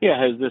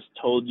 Yeah, has this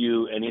told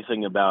you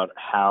anything about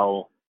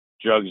how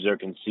drugs are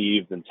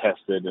conceived and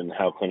tested and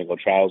how clinical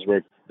trials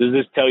work? Does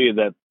this tell you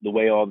that the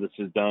way all this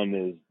is done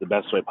is the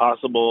best way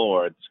possible,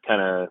 or it's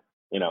kind of,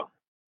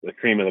 the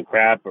cream of the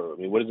crop? Or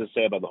what does it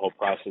say about the whole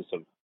process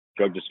of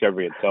drug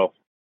discovery itself?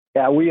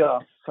 Yeah, we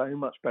are so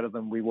much better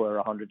than we were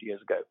 100 years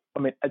ago.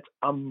 It's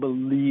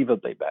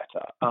unbelievably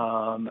better.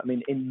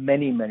 In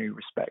many, many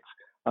respects.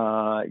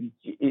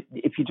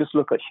 If you just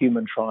look at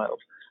human trials,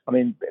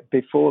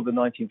 before the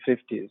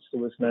 1950s,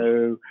 there was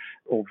no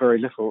or very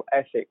little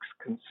ethics,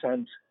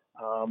 consent.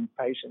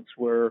 Patients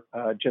were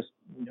just,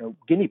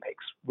 guinea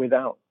pigs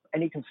without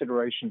any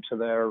consideration to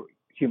their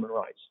human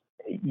rights.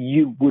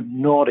 You would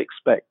not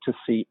expect to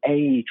see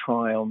a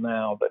trial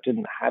now that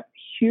didn't have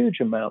huge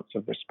amounts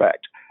of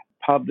respect,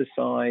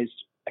 publicized,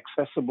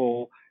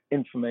 accessible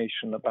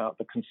information about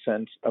the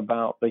consent,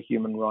 about the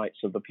human rights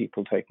of the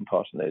people taking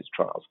part in those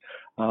trials.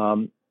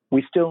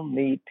 We still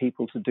need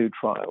people to do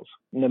trials,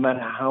 no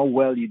matter how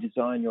well you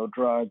design your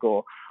drug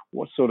or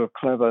what sort of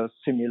clever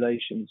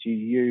simulations you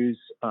use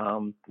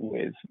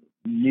with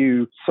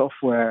new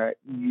software.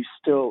 You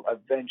still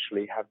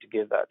eventually have to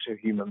give that to a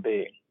human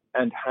being.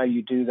 And how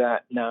you do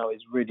that now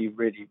is really,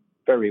 really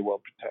very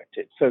well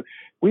protected. So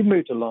we've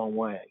moved a long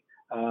way.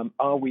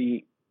 Are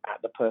we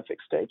at the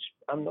perfect stage?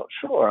 I'm not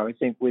sure. I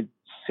think with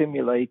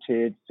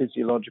simulated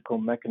physiological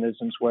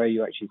mechanisms where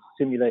you actually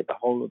simulate the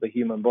whole of the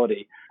human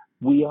body,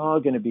 we are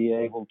going to be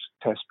able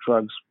to test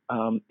drugs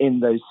in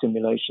those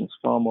simulations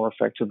far more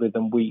effectively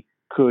than we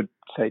could,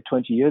 say,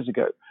 20 years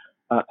ago.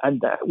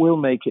 And that will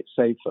make it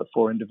safer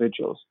for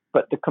individuals.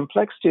 But the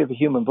complexity of the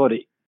human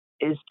body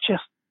is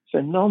just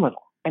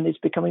phenomenal. And it's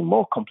becoming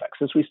more complex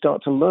as we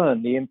start to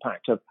learn the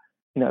impact of,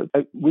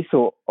 we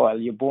thought,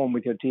 you're born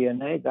with your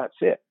DNA, that's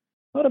it.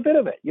 Not a bit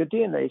of it. Your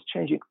DNA is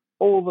changing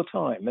all the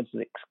time as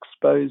it's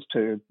exposed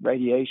to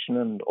radiation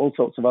and all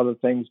sorts of other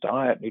things,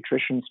 diet,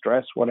 nutrition,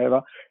 stress,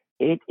 whatever.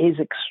 It is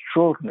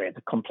extraordinary,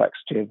 the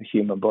complexity of the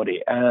human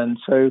body. And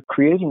so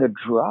creating a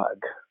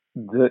drug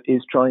that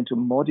is trying to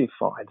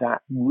modify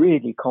that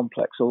really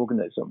complex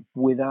organism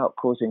without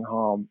causing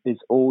harm is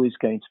always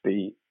going to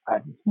be a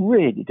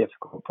really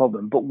difficult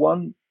problem, but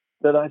one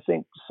that I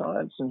think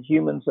science and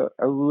humans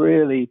are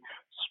really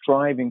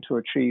striving to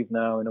achieve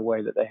now in a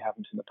way that they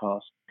haven't in the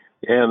past.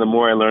 Yeah, and the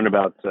more I learn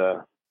about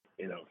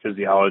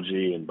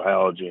physiology and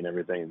biology and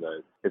everything,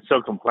 it's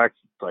so complex.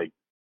 It's like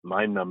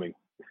mind-numbing.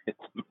 It's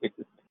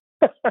amazing.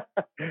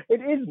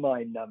 It is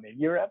mind-numbing.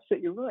 You're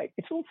absolutely right.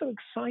 It's also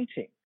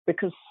exciting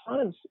because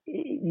science,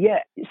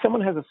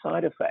 someone has a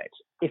side effect.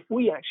 If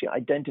we actually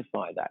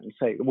identify that and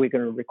say we're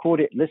going to record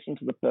it, listen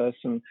to the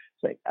person,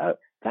 say,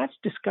 that's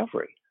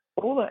discovery.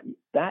 All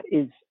that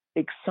is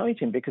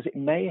exciting because it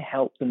may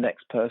help the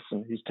next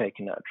person who's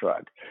taking that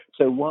drug.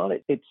 So while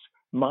it's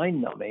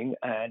mind-numbing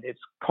and it's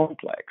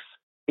complex,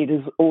 it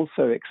is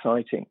also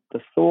exciting.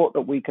 The thought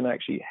that we can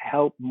actually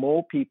help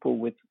more people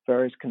with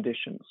various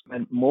conditions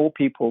and more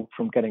people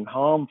from getting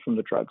harm from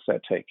the drugs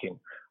they're taking,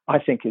 I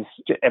think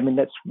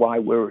that's why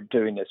we're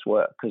doing this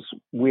work, because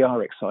we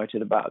are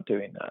excited about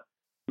doing that.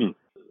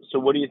 So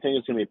what do you think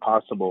is going to be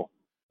possible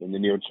in the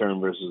near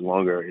term versus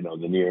longer,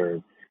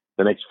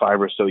 the next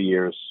 5 or so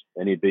years?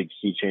 Any big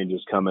sea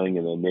changes coming,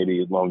 and then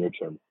maybe longer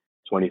term,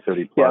 20,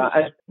 30 plus?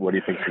 What do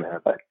you think is going to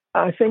happen?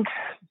 I think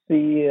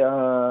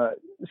the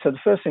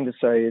first thing to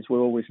say is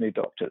we'll always need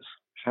doctors.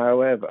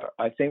 However,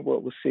 I think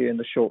what we'll see in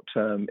the short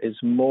term is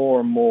more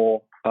and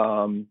more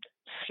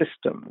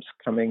systems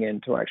coming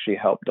in to actually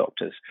help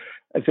doctors.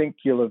 I think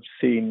you'll have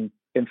seen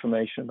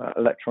information about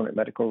electronic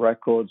medical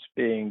records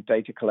being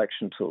data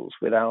collection tools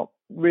without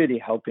really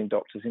helping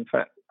doctors. In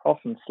fact,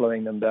 often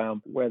slowing them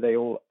down where they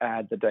all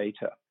add the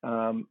data.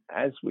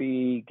 As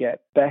we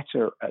get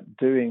better at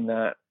doing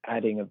that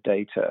adding of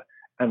data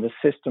and the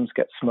systems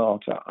get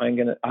smarter,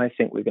 I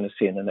think we're going to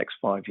see in the next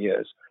 5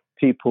 years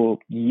people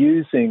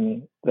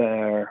using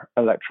their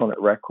electronic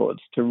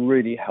records to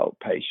really help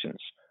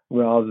patients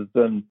rather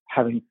than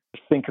having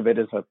to think of it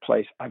as a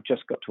place, I've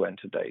just got to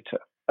enter data.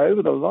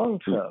 Over the long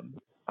term,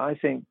 I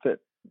think that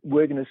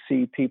we're going to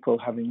see people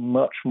having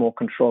much more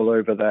control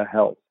over their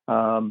health.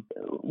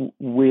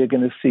 We're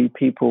going to see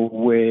people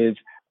with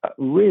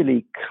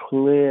really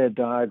clear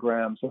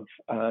diagrams of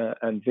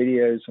and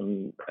videos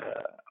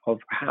of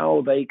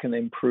how they can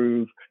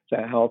improve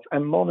their health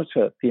and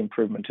monitor the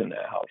improvement in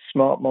their health.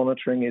 Smart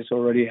monitoring is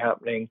already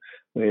happening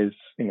with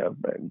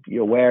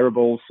your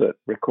wearables that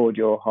record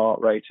your heart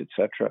rate,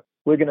 etc.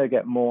 We're going to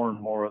get more and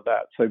more of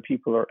that, so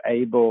people are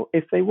able,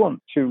 if they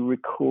want, to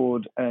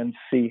record and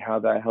see how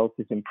their health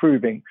is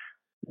improving.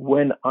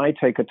 When I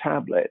take a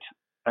tablet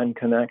and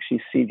can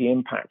actually see the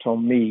impact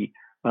on me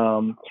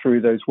through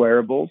those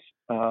wearables,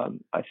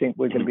 I think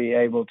we're going to be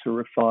able to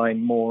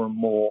refine more and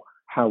more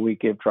how we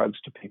give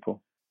drugs to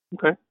people.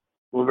 Okay.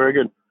 Well, very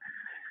good.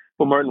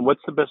 Well, Martin,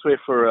 what's the best way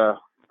for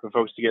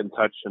folks to get in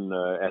touch and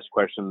ask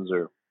questions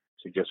or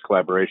suggest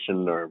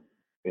collaboration or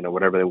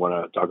whatever they want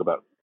to talk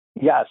about?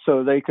 Yeah,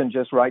 so they can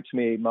just write to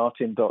me,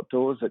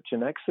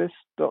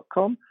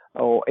 martin.dawes@genexus.com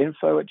or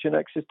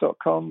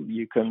info@genexus.com.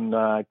 You can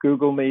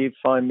Google me,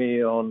 find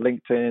me on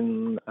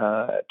LinkedIn,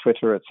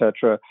 Twitter,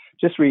 etc.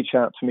 Just reach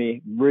out to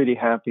me. Really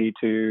happy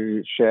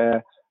to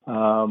share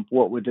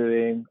what we're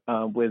doing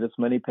with as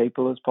many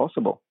people as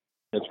possible.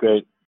 That's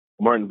great.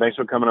 Martin, thanks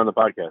for coming on the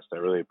podcast. I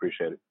really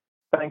appreciate it.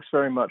 Thanks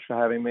very much for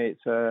having me.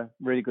 It's a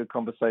really good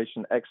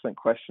conversation. Excellent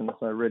questions.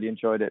 I really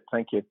enjoyed it.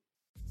 Thank you.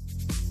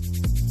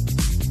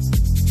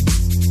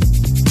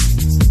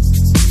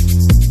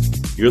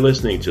 You're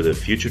listening to the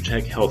Future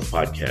Tech Health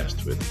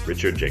Podcast with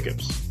Richard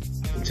Jacobs.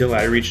 Until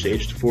I reached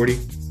age 40,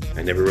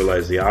 I never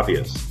realized the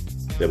obvious,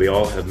 that we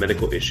all have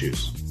medical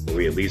issues, or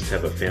we at least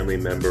have a family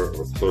member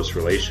or close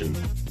relation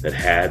that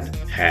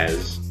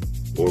has,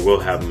 or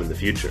will have them in the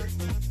future.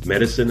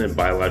 Medicine and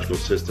biological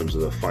systems are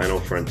the final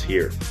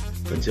frontier.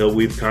 Until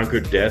we've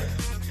conquered death,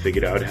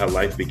 figured out how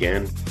life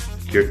began,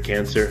 cured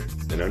cancer,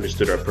 and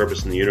understood our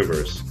purpose in the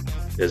universe,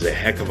 there's a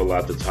heck of a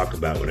lot to talk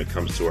about when it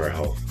comes to our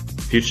health.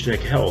 Future Tech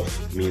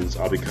Health means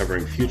I'll be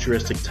covering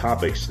futuristic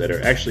topics that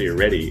are actually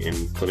already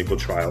in clinical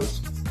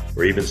trials,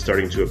 or even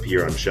starting to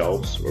appear on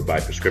shelves or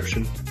by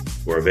prescription,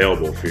 or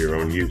available for your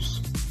own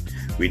use.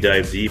 We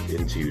dive deep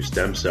into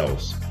stem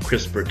cells,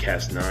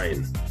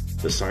 CRISPR-Cas9,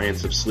 the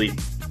science of sleep,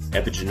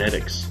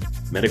 epigenetics,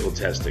 medical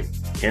testing,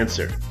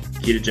 cancer,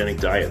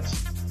 ketogenic diets,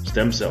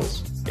 stem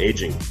cells,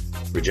 aging,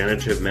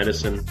 regenerative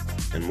medicine,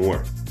 and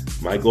more.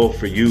 My goal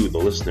for you, the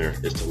listener,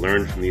 is to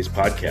learn from these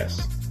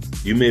podcasts.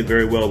 You may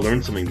very well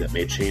learn something that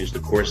may change the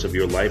course of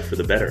your life for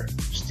the better,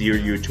 steer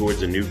you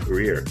towards a new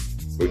career,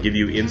 or give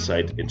you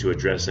insight into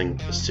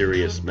addressing a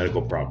serious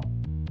medical problem.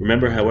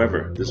 Remember,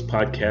 however, this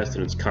podcast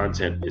and its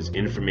content is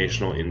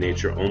informational in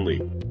nature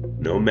only.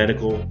 No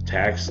medical,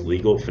 tax,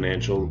 legal,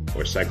 financial,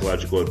 or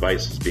psychological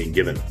advice is being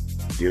given.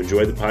 If you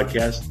enjoy the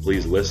podcast,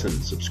 please listen,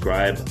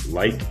 subscribe,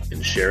 like,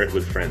 and share it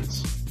with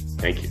friends.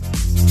 Thank you.